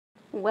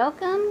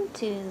Welcome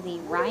to the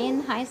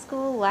Ryan High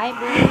School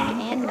Library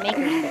and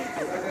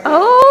Makerspace.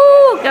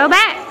 Oh, go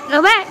back,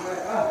 go back.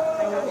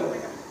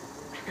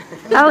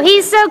 Oh,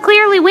 he's so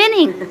clearly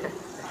winning.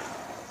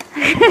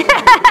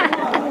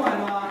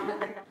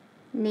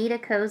 Need a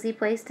cozy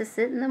place to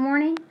sit in the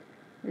morning?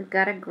 We've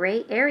got a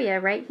great area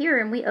right here,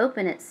 and we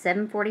open at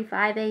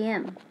 7:45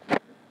 a.m.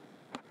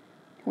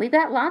 We've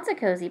got lots of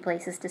cozy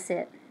places to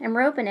sit, and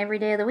we're open every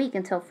day of the week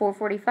until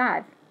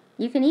 4:45.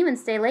 You can even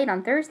stay late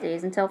on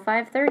Thursdays until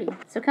 5:30,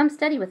 so come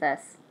study with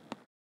us.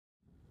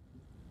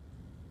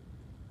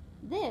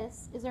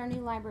 This is our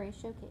new library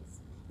showcase.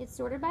 It's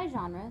sorted by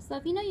genre, so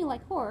if you know you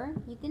like horror,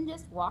 you can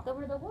just walk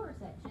over to the horror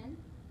section,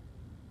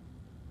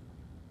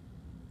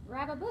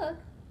 grab a book,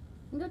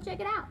 and go check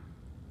it out.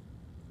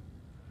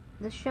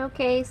 The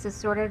showcase is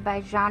sorted by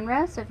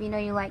genre, so if you know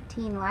you like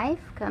teen life,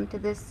 come to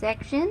this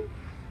section.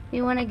 If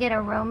you want to get a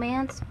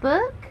romance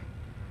book,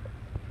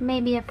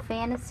 maybe a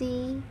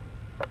fantasy,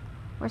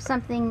 or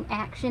something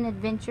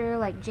action-adventure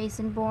like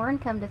Jason Bourne,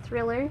 come to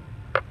thriller.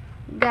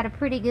 You've got a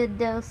pretty good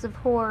dose of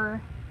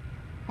horror,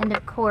 and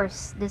of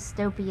course,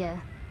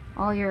 dystopia.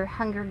 All your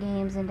Hunger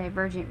Games and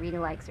Divergent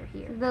read-alikes are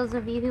here. For those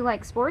of you who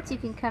like sports, you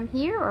can come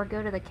here or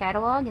go to the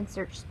catalog and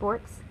search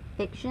sports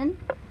fiction.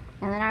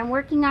 And then I'm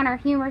working on our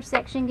humor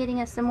section, getting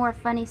us some more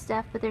funny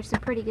stuff, but there's some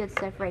pretty good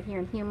stuff right here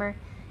in humor.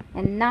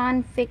 And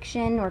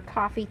non-fiction or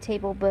coffee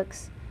table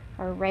books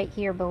are right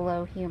here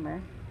below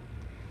humor.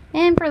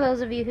 And for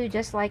those of you who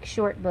just like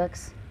short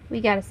books, we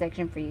got a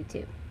section for you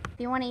too. If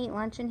you want to eat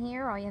lunch in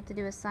here, all you have to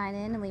do is sign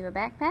in and leave a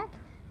backpack,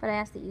 but I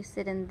ask that you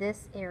sit in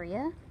this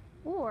area,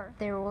 or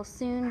there will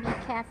soon be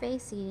cafe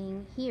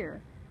seating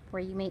here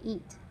where you may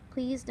eat.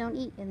 Please don't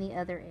eat in the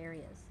other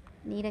areas.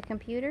 Need a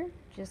computer?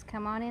 Just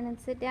come on in and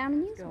sit down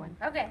and use one.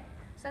 Okay,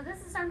 so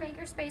this is our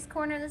Makerspace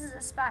corner. This is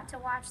a spot to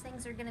watch.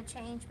 Things are going to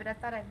change, but I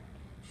thought I'd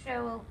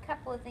show a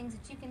couple of things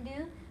that you can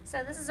do.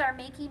 So this is our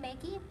Makey,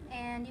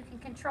 and you can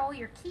control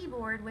your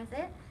keyboard with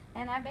it.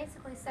 And I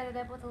basically set it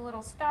up with a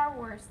little Star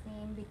Wars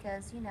theme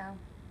because, you know,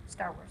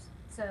 Star Wars.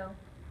 So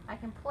I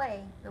can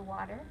play the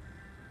water.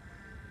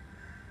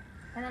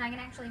 And then I can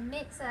actually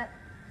mix up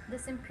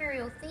this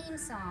Imperial theme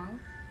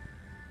song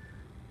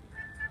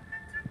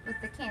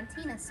with the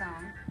Cantina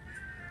song.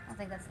 I don't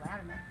think that's loud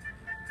enough.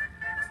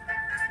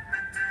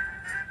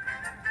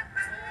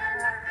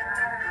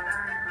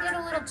 Get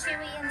a little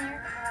chewy in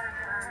there.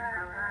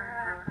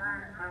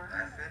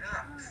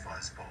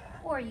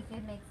 Or you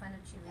could make fun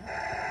of Chewy.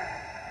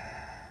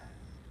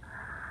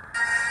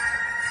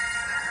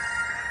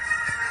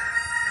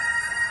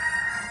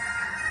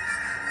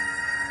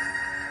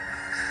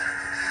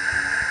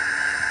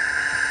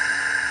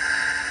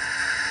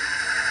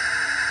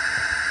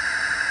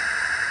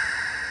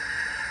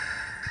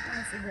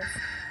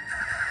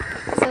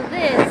 So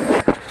this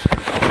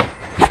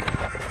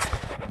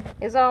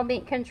is all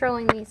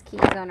controlling these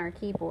keys on our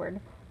keyboard.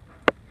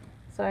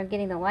 So I'm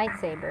getting the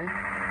lightsaber.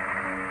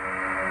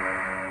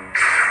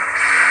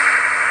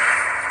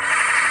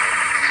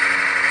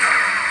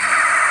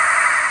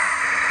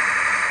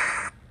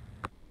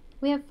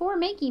 We have 4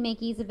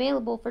 Makeys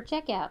available for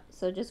checkout,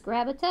 so just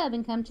grab a tub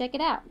and come check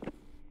it out.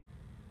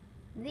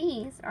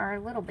 These are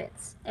little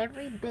bits.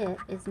 Every bit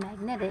is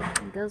magnetic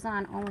and goes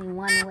on only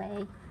one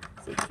way,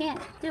 so you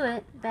can't do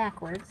it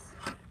backwards.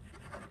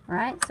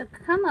 Alright, so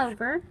come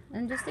over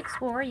and just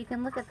explore. You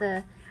can look at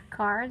the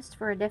cards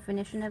for a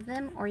definition of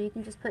them, or you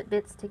can just put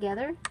bits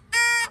together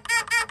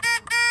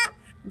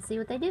and see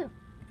what they do.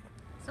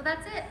 So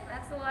that's it.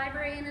 That's the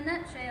library in a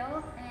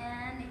nutshell.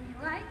 And if you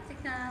like to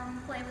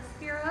come play with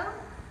Sphero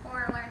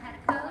or learn how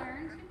to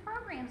learn to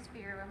program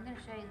Sphero, I'm going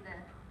to show you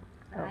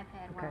the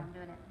iPad while I'm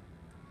doing it.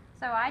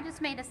 So I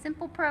just made a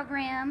simple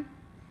program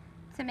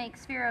to make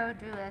Sphero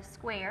do a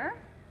square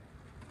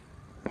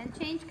and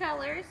change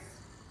colors.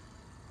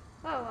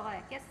 Oh, well,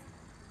 I guess.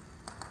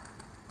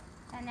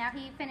 And now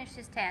he finished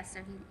his task, so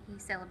he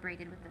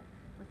celebrated with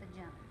a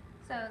jump.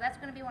 So that's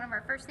going to be one of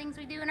our first things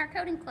we do in our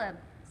coding club.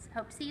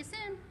 Hope to see you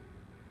soon.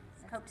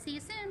 Hope to see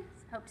you soon.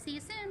 Hope to see you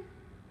soon.